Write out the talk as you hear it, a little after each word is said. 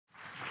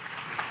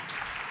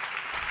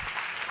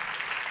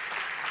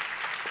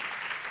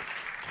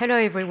Hello,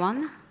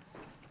 everyone.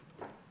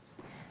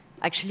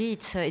 Actually,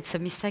 it's a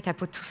mistake. I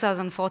put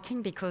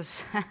 2014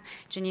 because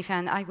Jennifer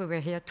and I, we were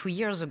here 2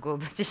 years ago,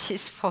 but this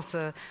is for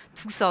the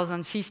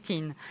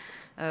 2015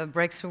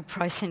 Breakthrough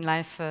Prize in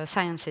Life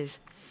Sciences.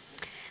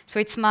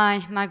 So it's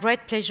my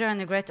great pleasure and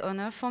a great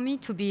honor for me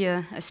to be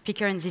a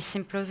speaker in this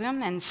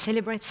symposium and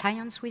celebrate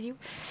science with you.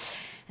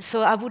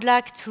 So I would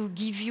like to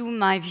give you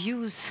my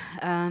views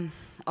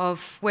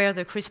of where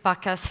the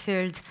CRISPR-Cas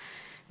field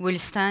will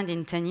stand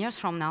in 10 years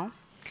from now.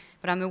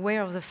 But I'm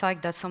aware of the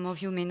fact that some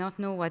of you may not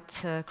know what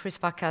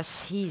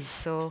CRISPR-Cas is.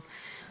 So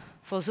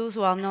for those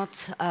who are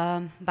not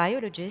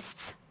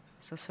biologists,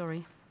 so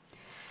sorry,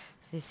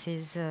 this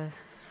is,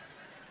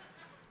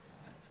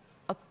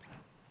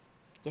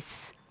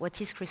 yes, what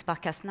is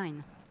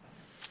CRISPR-Cas9?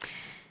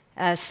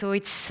 So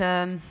it's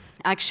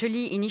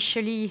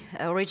actually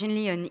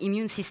originally an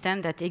immune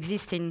system that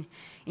exists in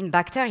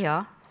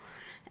bacteria,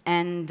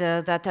 and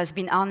that has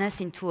been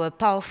harnessed into a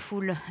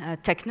powerful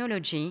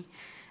technology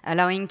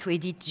allowing to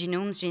edit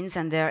genomes, genes,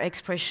 and their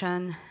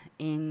expression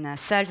in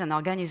cells and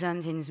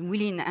organisms in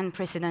really an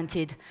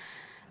unprecedented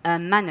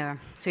manner.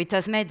 So it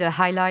has made the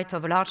highlight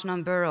of a large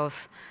number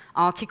of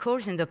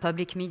articles in the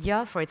public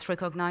media for its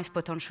recognized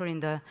potential in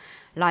the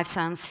life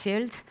science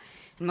field.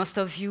 And most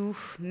of you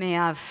may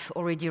have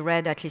already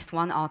read at least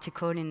one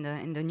article in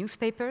the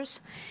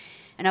newspapers.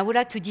 And I would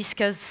like to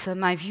discuss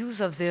my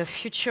views of the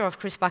future of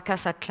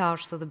CRISPR-Cas at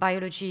large, so the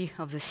biology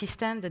of the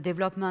system, the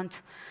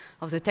development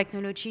of the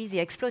technology, the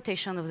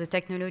exploitation of the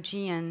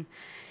technology, and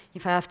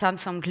if I have time,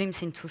 some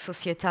glimpse into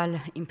societal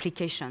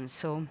implications.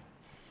 So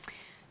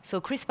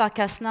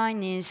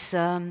CRISPR-Cas9 is,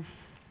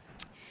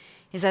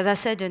 as I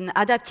said, an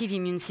adaptive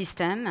immune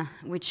system,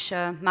 which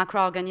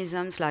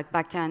macroorganisms like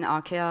bacteria and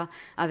archaea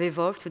have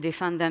evolved to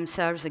defend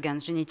themselves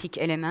against genetic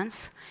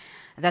elements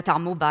that are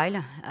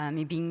mobile,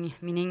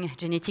 meaning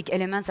genetic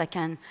elements that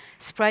can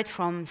spread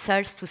from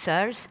cells to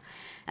cells.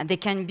 And they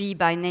can be,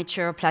 by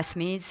nature,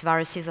 plasmids,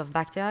 viruses of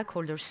bacteria,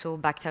 called also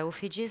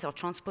bacteriophages or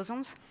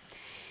transposons.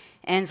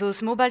 And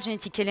those mobile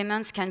genetic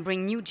elements can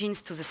bring new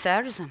genes to the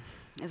cells,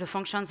 the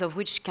functions of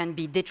which can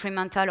be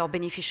detrimental or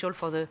beneficial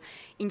for the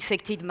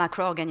infected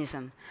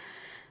macroorganism.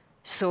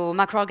 So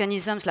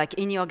macroorganisms, like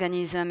any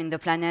organism in the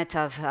planet,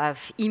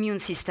 have immune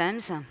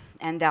systems,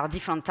 and there are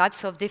different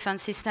types of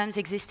defense systems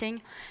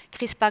existing.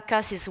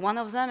 CRISPR-Cas is one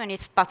of them, and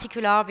it's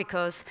particular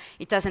because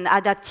it has an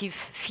adaptive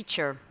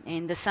feature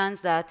in the sense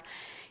that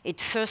it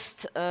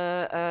first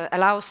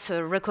allows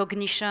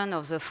recognition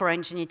of the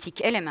foreign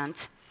genetic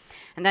element,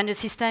 and then the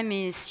system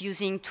is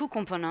using two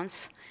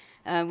components,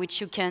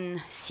 which you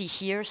can see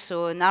here.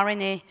 So an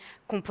RNA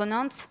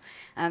component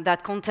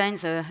that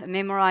contains a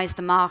memorized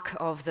mark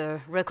of the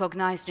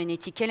recognized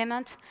genetic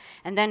element,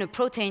 and then a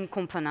protein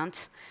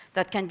component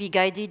that can be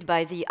guided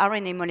by the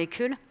RNA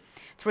molecule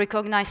to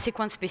recognize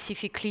sequence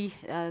specifically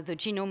the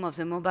genome of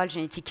the mobile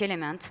genetic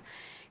element,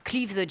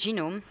 cleave the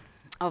genome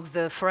of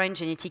the foreign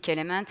genetic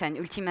element, and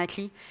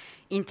ultimately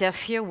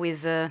interfere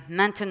with the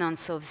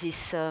maintenance of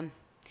this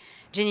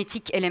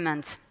genetic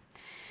element.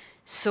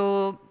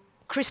 So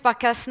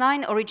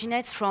CRISPR-Cas9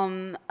 originates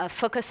from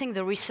focusing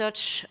the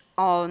research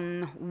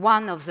on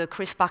one of the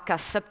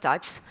CRISPR-Cas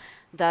subtypes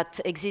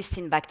that exist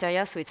in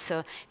bacteria. So it's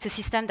a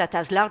system that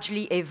has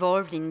largely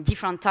evolved in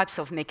different types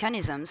of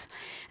mechanisms.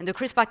 And the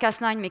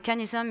CRISPR-Cas9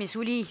 mechanism is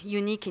really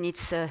unique in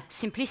its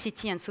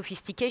simplicity and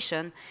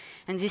sophistication.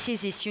 And this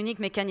is this unique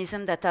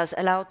mechanism that has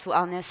allowed to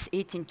harness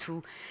it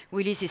into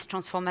really this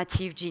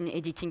transformative gene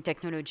editing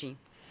technology.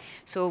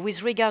 So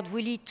with regard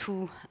really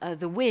to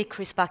the way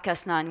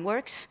CRISPR-Cas9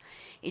 works,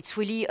 it's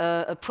really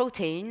a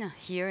protein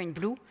here in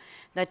blue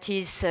that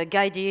is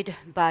guided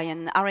by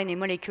an RNA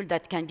molecule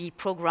that can be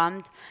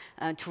programmed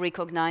to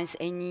recognize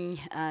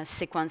any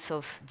sequence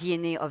of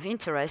DNA of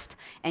interest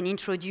and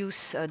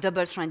introduce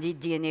double-stranded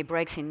DNA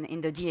breaks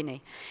in the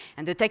DNA.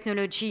 And the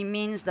technology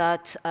means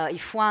that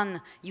if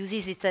one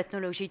uses this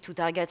technology to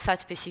target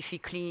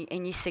site-specifically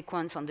any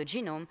sequence on the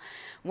genome,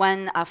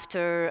 when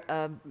after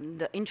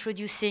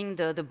introducing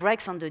the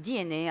breaks on the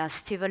DNA, as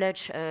Steve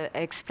Elledge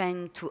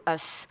explained to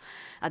us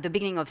at the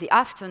beginning of the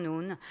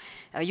afternoon,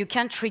 you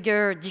can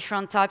trigger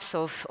different types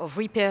of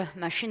repair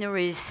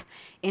machineries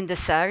in the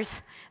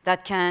cells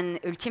that can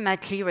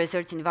ultimately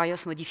result in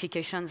various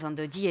modifications on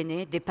the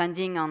DNA,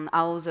 depending on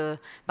how the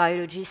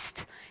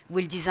biologist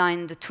will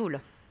design the tool.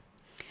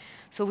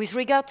 So with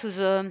regard to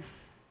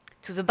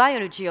the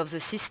biology of the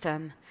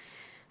system,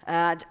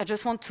 I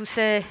just want to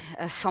say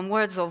some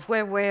words of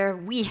where were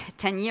we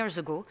 10 years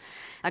ago.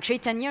 Actually,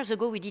 10 years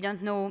ago, we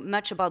didn't know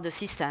much about the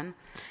system.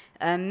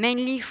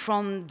 Mainly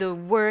from the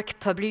work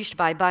published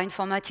by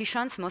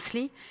bioinformaticians,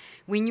 mostly.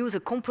 We knew the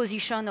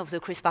composition of the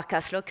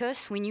CRISPR-Cas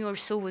locus. We knew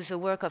also with the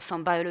work of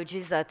some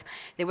biologists that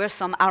there were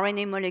some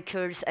RNA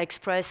molecules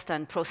expressed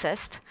and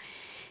processed.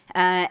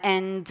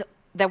 And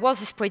there was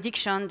this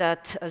prediction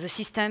that the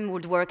system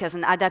would work as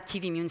an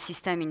adaptive immune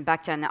system in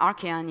bacteria and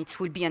archaea, and it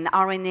would be an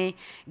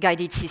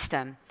RNA-guided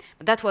system.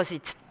 But that was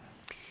it.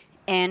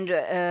 And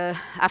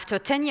after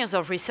 10 years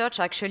of research,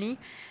 actually,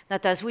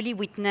 that has really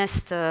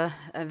witnessed a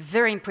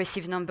very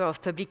impressive number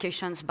of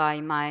publications by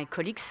my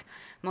colleagues,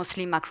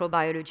 mostly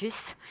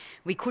macrobiologists.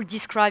 We could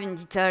describe in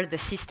detail the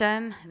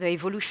system, the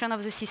evolution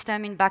of the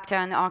system in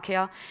bacteria and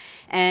archaea,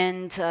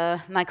 and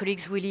my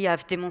colleagues really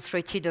have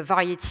demonstrated a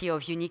variety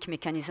of unique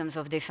mechanisms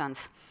of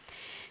defense.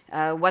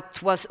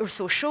 What was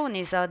also shown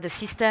is that the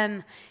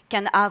system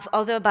can have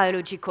other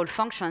biological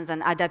functions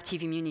than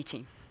adaptive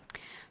immunity.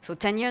 So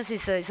 10 years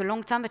is a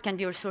long time, but can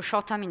be also a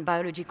short time in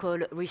biological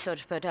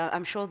research. But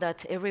I'm sure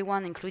that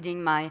everyone,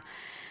 including my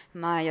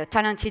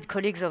talented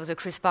colleagues of the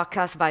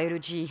CRISPR-Cas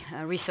biology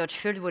research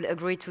field, will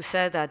agree to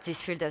say that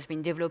this field has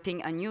been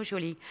developing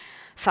unusually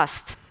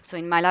fast. So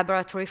in my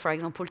laboratory, for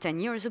example, 10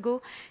 years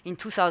ago, in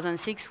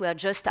 2006, we had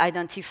just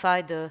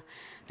identified the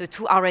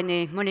two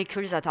RNA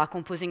molecules that are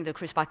composing the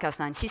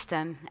CRISPR-Cas9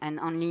 system, and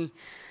only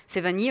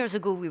 7 years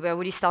ago, we were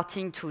really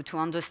starting to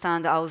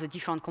understand how the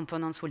different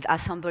components would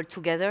assemble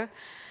together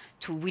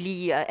to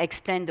really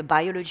explain the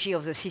biology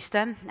of the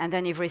system. And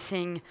then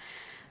everything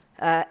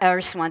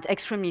else went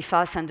extremely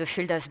fast, and the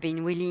field has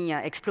been really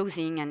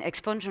exploding and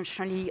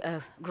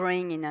exponentially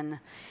growing in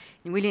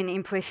really an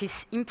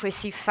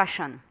impressive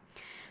fashion.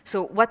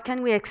 So what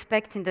can we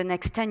expect in the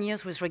next 10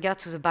 years with regard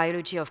to the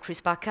biology of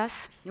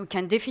CRISPR-Cas? We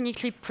can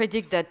definitely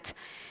predict that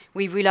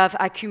we will have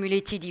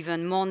accumulated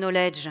even more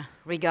knowledge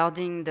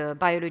regarding the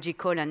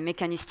biological and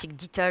mechanistic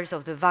details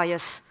of the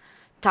various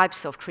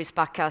types of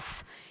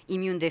CRISPR-Cas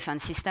immune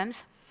defense systems,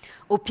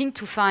 hoping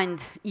to find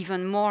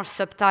even more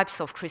subtypes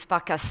of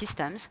CRISPR-Cas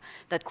systems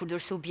that could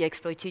also be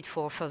exploited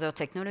for further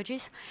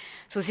technologies.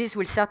 So this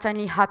will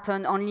certainly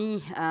happen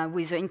only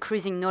with the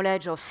increasing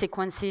knowledge of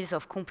sequences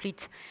of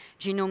complete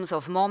genomes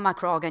of more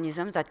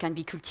macroorganisms that can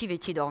be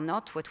cultivated or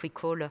not, what we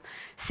call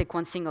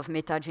sequencing of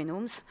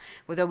metagenomes,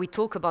 whether we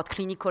talk about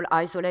clinical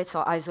isolates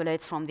or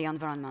isolates from the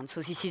environment.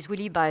 So this is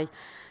really by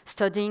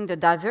studying the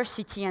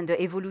diversity and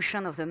the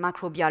evolution of the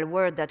microbial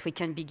world that we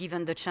can be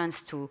given the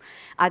chance to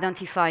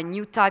identify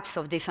new types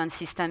of defense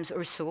systems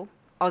also,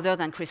 other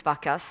than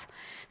CRISPR-Cas,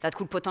 that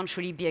could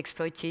potentially be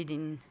exploited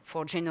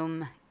for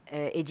genome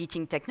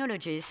editing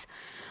technologies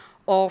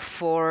or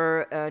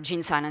for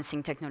gene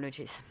silencing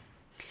technologies.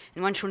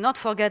 And one should not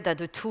forget that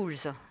the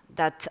tools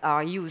that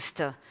are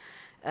used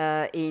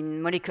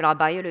in molecular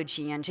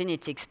biology and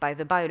genetics by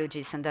the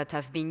biologists and that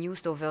have been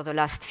used over the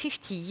last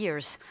 50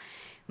 years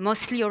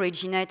mostly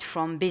originate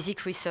from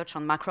basic research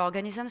on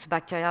macroorganisms,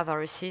 bacteria,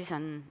 viruses,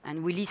 and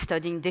really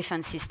studying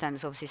defense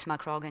systems of these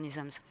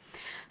macroorganisms.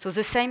 So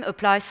the same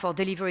applies for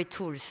delivery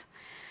tools.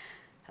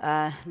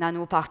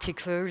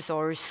 Nanoparticles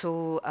or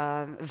also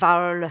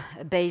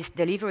viral-based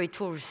delivery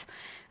tools.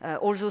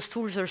 All those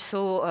tools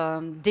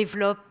also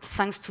develop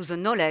thanks to the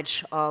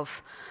knowledge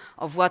of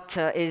what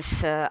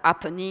is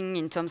happening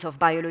in terms of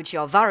biology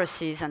of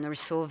viruses and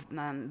also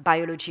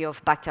biology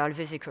of bacterial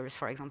vesicles,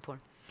 for example.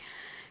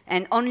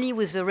 And only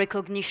with the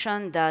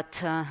recognition that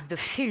the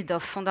field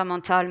of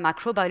fundamental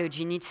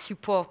macrobiology needs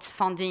support,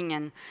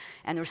 funding,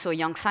 and also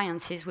young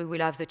sciences, we will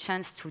have the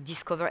chance to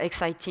discover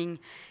exciting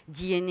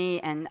DNA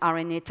and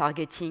RNA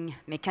targeting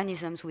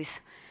mechanisms with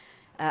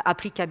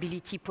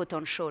applicability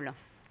potential.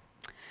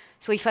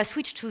 So if I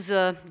switch to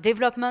the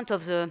development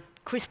of the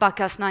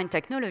CRISPR-Cas9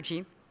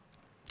 technology,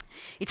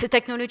 it's a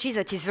technology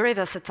that is very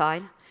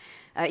versatile,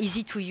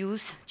 easy to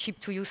use, cheap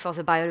to use for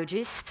the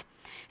biologist.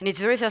 And it's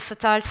very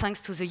versatile thanks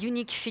to the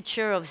unique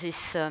feature of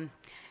this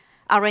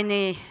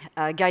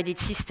RNA-guided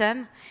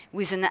system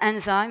with an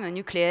enzyme, a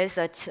nuclease,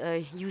 that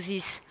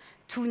uses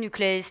two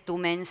nuclease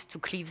domains to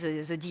cleave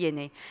the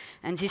DNA.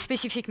 And this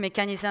specific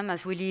mechanism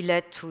has really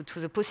led to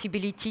the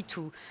possibility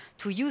to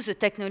use the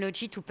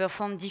technology to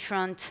perform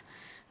different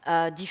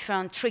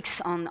tricks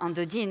on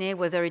the DNA,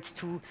 whether it's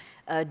to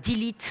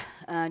delete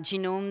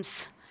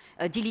genomes,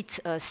 delete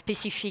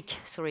specific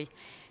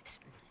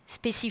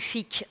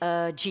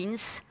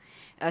genes,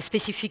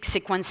 specific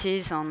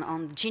sequences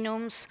on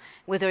genomes,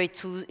 whether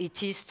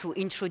it is to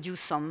introduce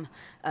some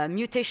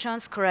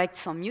mutations, correct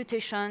some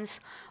mutations,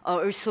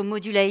 or also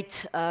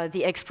modulate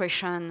the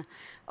expression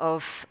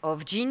of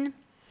gene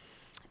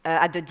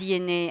at the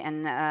DNA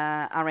and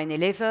RNA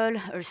level,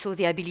 also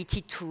the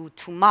ability to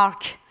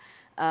mark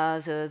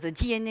the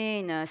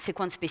DNA in a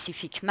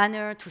sequence-specific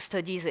manner, to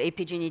study the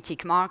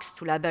epigenetic marks,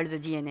 to label the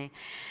DNA.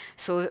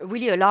 So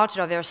really a large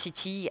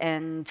diversity,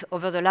 and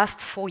over the last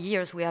 4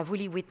 years, we have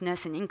really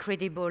witnessed an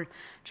incredible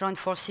joint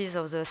forces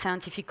of the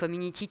scientific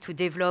community to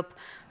develop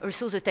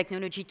also the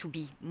technology to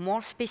be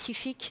more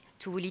specific,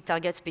 to really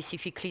target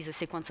specifically the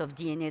sequence of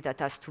DNA that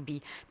has to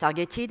be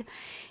targeted,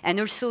 and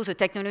also the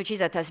technology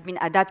that has been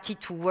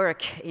adapted to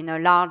work in a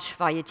large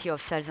variety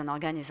of cells and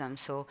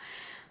organisms. So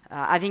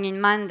having in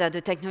mind that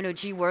the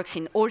technology works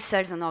in all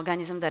cells and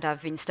organisms that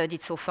have been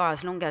studied so far,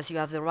 as long as you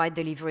have the right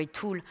delivery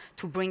tool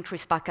to bring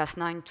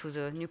CRISPR-Cas9 to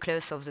the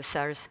nucleus of the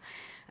cells,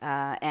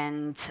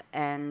 and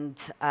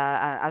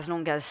as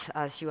long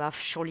as you have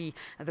surely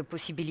the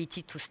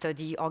possibility to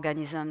study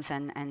organisms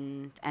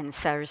and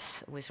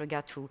cells with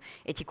regard to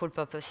ethical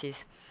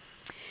purposes.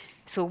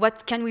 So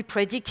what can we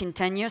predict in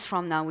 10 years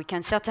from now? We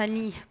can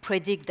certainly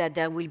predict that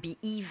there will be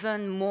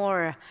even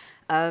more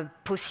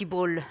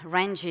possible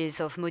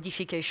ranges of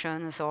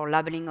modifications or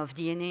labeling of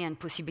DNA and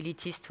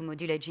possibilities to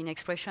modulate gene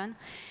expression.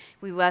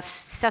 We have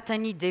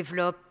certainly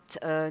developed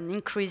an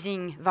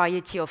increasing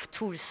variety of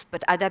tools,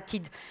 but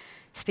adapted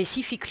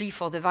specifically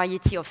for the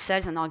variety of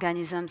cells and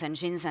organisms and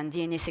genes and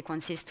DNA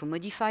sequences to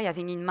modify,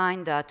 having in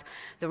mind that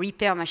the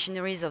repair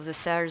machineries of the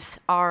cells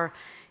are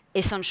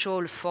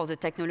essential for the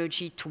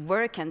technology to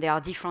work, and they are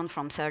different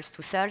from cells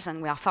to cells,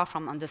 and we are far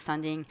from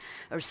understanding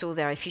also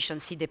their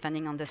efficiency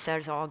depending on the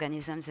cells or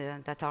organisms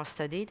that are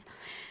studied.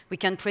 We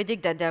can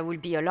predict that there will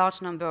be a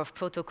large number of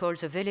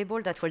protocols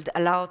available that will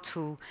allow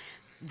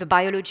the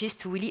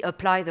biologists to really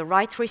apply the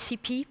right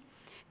recipe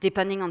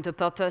depending on the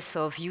purpose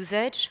of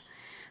usage.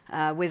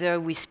 Whether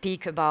we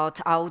speak about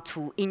how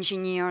to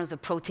engineer the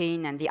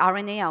protein and the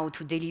RNA, how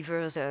to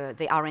deliver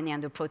the RNA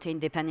and the protein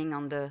depending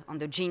on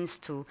the genes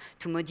to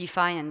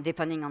modify and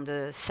depending on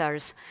the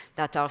cells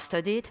that are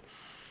studied.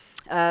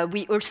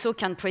 We also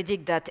can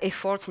predict that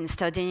efforts in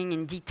studying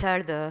in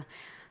detail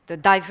the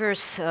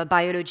diverse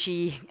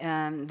biology,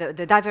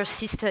 the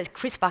diverse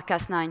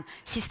CRISPR-Cas9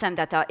 system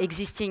that are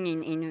existing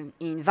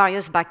in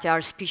various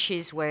bacterial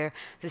species where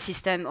the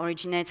system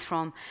originates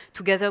from,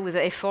 together with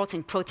the effort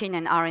in protein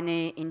and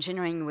RNA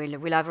engineering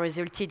will have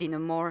resulted in a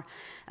more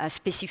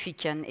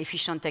specific and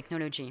efficient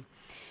technology.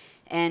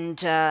 And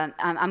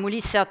I'm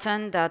really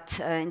certain that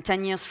in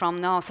 10 years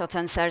from now,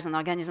 certain cells and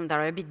organisms that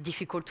are a bit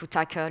difficult to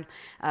tackle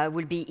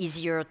will be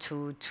easier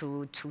to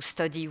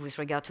study with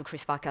regard to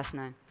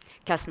CRISPR-Cas9.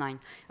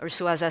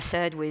 Also, as I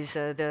said, with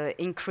the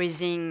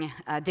increasing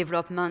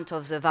development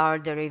of the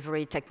viral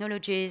delivery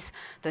technologies,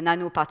 the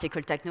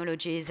nanoparticle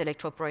technologies,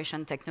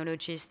 electroporation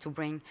technologies to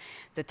bring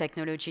the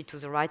technology to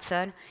the right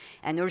cell,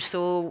 and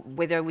also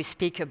whether we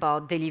speak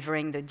about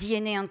delivering the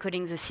DNA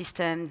encoding the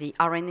system, the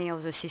RNA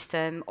of the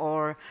system,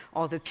 or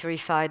the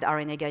purified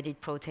RNA-guided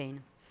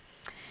protein.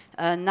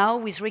 Now,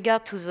 with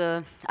regard to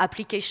the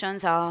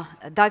applications, are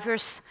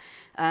diverse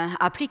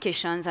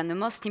applications, and the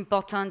most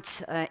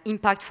important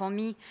impact for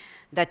me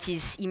that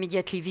is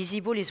immediately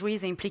visible is really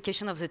the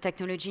implication of the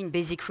technology in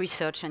basic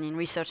research and in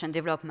research and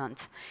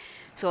development.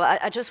 So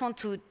I just want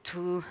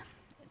to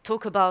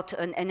talk about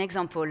an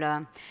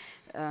example,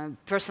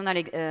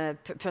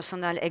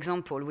 personal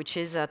example, which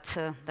is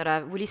that I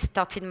really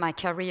started my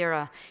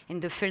career in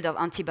the field of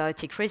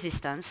antibiotic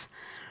resistance,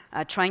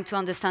 trying to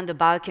understand the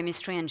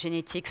biochemistry and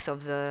genetics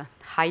of the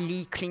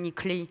highly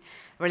clinically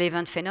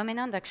relevant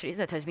phenomenon, actually,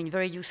 that has been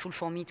very useful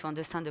for me to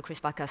understand the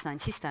CRISPR-Cas9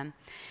 system.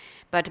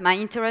 But my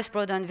interest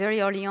broadened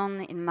very early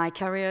on in my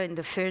career in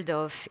the field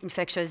of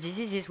infectious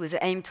diseases with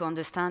the aim to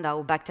understand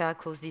how bacteria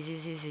cause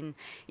diseases in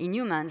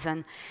humans.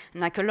 And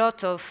like a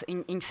lot of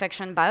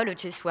infection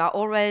biologists, we are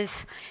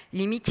always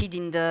limited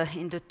in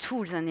the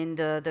tools and in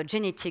the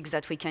genetics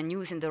that we can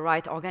use in the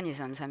right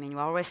organisms. I mean,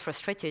 we're always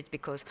frustrated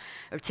because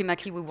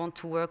ultimately we want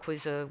to work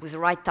with the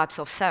right types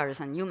of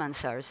cells and human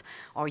cells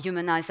or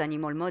humanized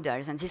animal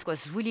models. And this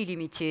was really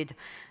limited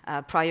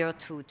prior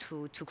to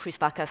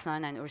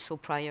CRISPR-Cas9 and also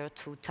prior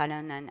to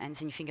TALEN and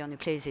zinc finger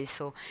nucleases.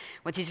 So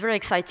what is very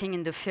exciting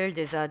in the field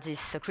is that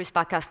this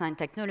CRISPR-Cas9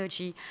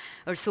 technology,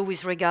 also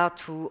with regard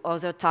to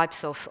other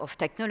types of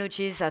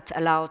technologies that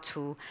allow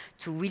to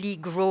really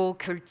grow,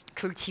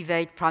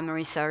 cultivate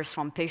primary cells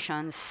from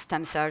patients,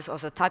 stem cells,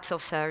 other types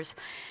of cells,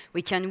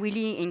 we can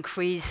really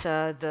increase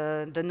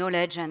the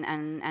knowledge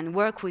and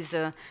work with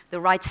the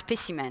right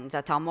specimens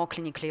that are more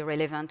clinically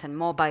relevant and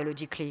more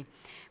biologically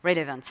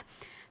relevant.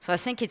 So I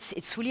think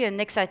it's really an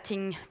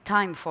exciting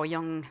time for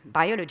young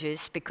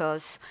biologists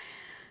because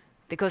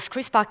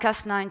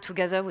CRISPR-Cas9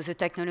 together with the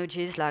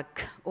technologies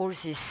like all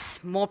these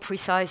more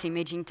precise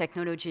imaging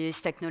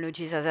technologies,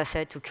 as I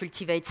said, to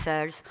cultivate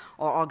cells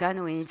or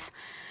organoids,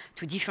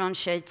 to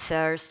differentiate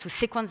cells, to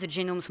sequence the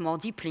genomes more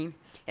deeply,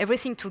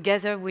 everything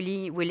together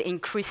really will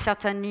increase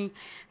certainly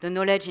the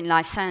knowledge in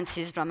life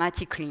sciences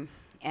dramatically.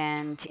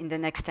 And in the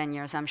next 10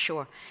 years, I'm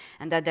sure,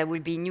 and that there will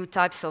be new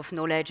types of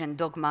knowledge and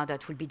dogma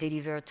that will be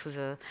delivered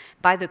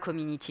by the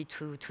community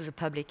to the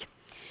public.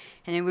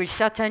 And we will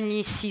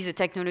certainly see the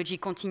technology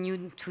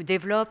continue to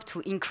develop,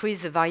 to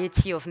increase the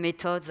variety of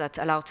methods that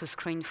allow to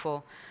screen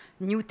for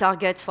new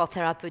targets for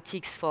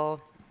therapeutics for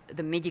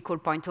the medical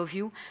point of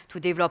view, to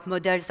develop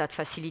models that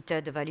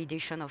facilitate the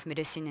validation of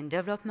medicine in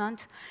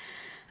development.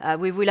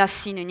 We will have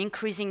seen an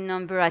increasing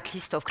number, at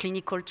least, of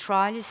clinical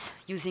trials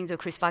using the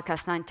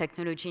CRISPR-Cas9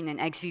 technology in an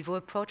ex vivo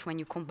approach when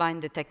you combine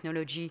the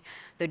technology,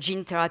 the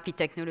gene therapy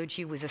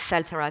technology with the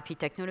cell therapy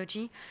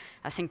technology,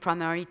 I think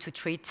primarily to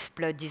treat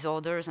blood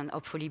disorders and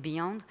hopefully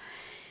beyond.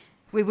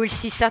 We will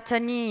see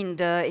certainly in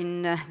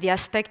the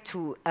aspect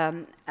to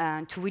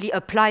really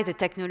apply the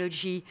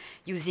technology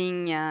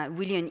using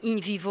really an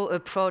in vivo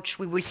approach.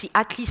 We will see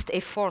at least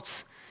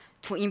efforts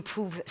to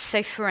improve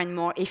safer and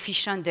more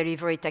efficient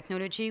delivery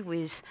technology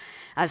with,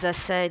 as I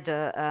said,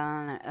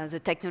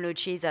 the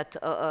technology that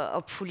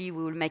hopefully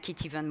we will make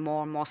it even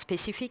more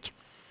specific.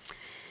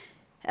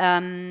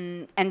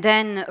 And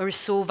then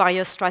also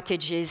various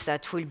strategies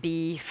that will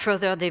be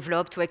further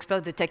developed to explore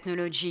the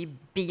technology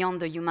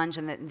beyond the human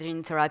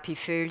gene therapy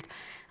field,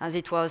 as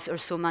it was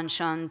also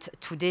mentioned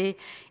today,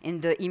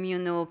 in the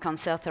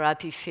immunocancer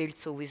therapy field,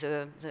 so with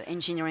the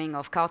engineering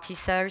of CAR T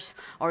cells,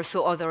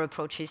 also other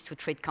approaches to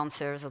treat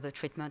cancers or the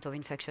treatment of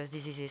infectious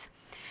diseases.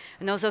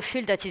 Another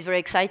field that is very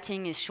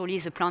exciting is surely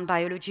the plant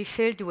biology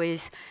field,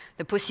 with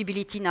the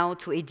possibility now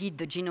to edit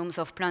the genomes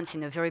of plants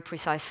in a very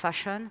precise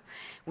fashion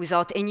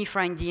without any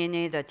foreign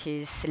DNA that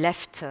is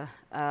left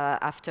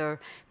after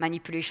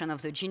manipulation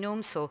of the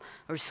genome. So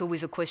also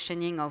with a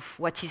questioning of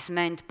what is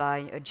meant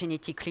by a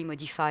genetically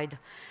modified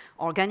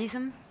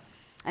organism.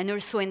 And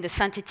also in the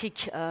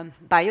synthetic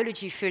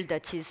biology field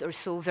that is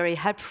also very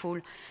helpful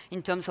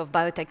in terms of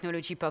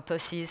biotechnology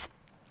purposes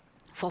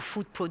for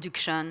food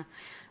production,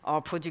 or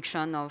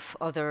production of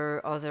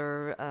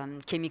other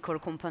chemical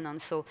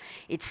components. So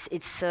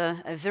it's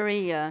a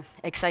very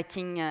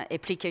exciting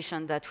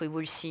application that we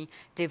will see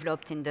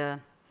developed in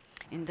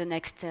the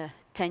next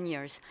 10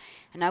 years.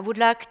 And I would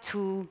like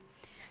to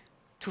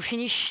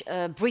finish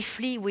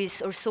briefly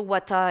with also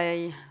what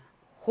I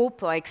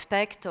hope or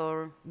expect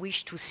or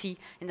wish to see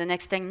in the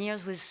next 10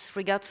 years with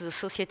regard to the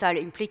societal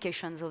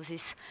implications of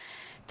this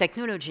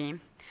technology.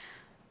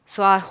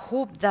 So I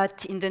hope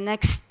that in the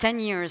next 10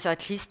 years,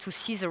 at least, to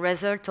see the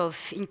result of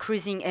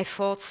increasing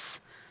efforts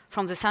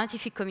from the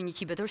scientific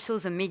community, but also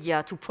the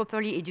media, to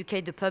properly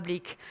educate the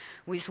public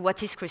with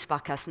what is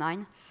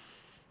CRISPR-Cas9.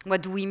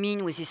 What do we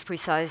mean with this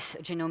precise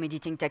genome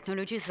editing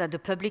technology, so that the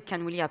public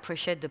can really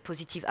appreciate the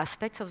positive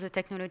aspects of the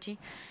technology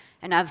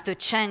and have the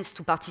chance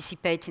to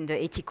participate in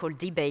the ethical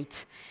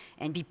debate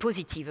and be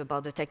positive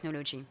about the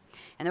technology.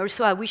 And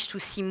also I wish to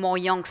see more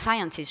young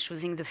scientists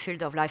choosing the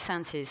field of life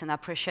sciences and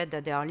appreciate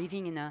that they are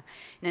living in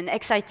an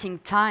exciting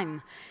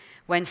time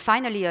when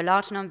finally a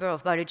large number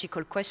of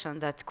biological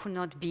questions that could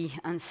not be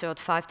answered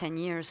 5-10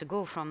 years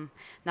ago from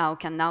now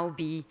can now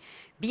be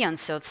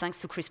answered thanks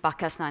to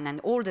CRISPR-Cas9 and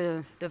all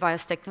the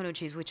various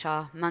technologies which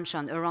are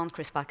mentioned around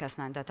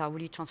CRISPR-Cas9 that are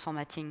really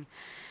transformative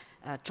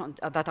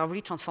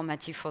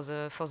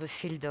for the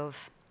field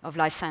of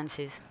life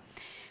sciences.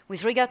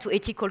 With regard to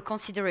ethical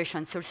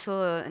considerations, it's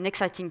also an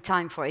exciting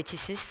time for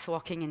ethicists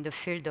working in the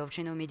field of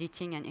genome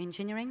editing and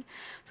engineering.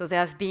 So there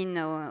have been,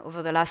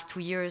 over the last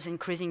 2 years,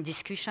 increasing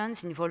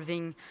discussions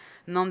involving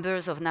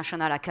members of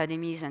national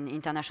academies and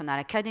international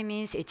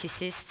academies,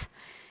 ethicists,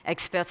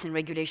 experts in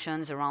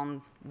regulations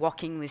around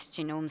working with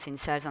genomes in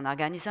cells and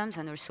organisms,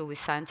 and also with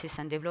scientists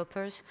and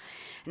developers.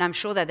 And I'm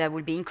sure that there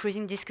will be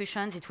increasing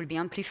discussions. It will be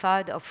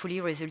amplified,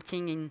 hopefully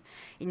resulting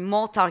in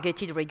more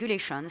targeted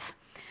regulations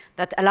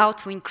that allow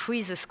to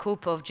increase the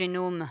scope of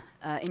genome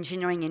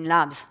engineering in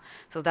labs,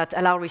 so that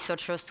allow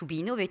researchers to be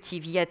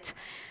innovative, yet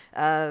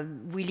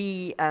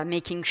really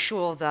making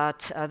sure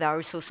that there are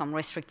also some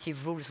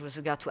restrictive rules with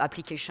regard to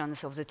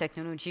applications of the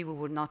technology we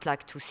would not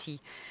like to see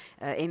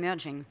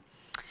emerging.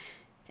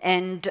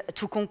 And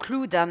to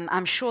conclude,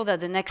 I'm sure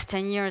that the next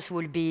 10 years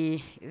will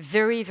be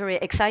very, very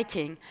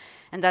exciting,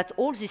 and that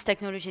all these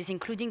technologies,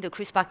 including the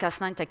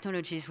CRISPR-Cas9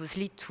 technologies, will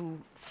lead to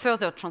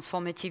further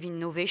transformative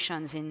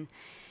innovations in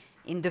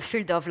the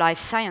field of life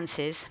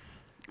sciences,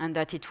 and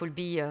that it will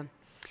be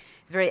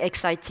very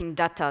exciting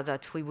data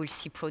that we will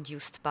see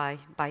produced by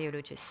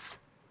biologists.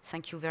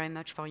 Thank you very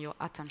much for your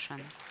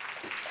attention.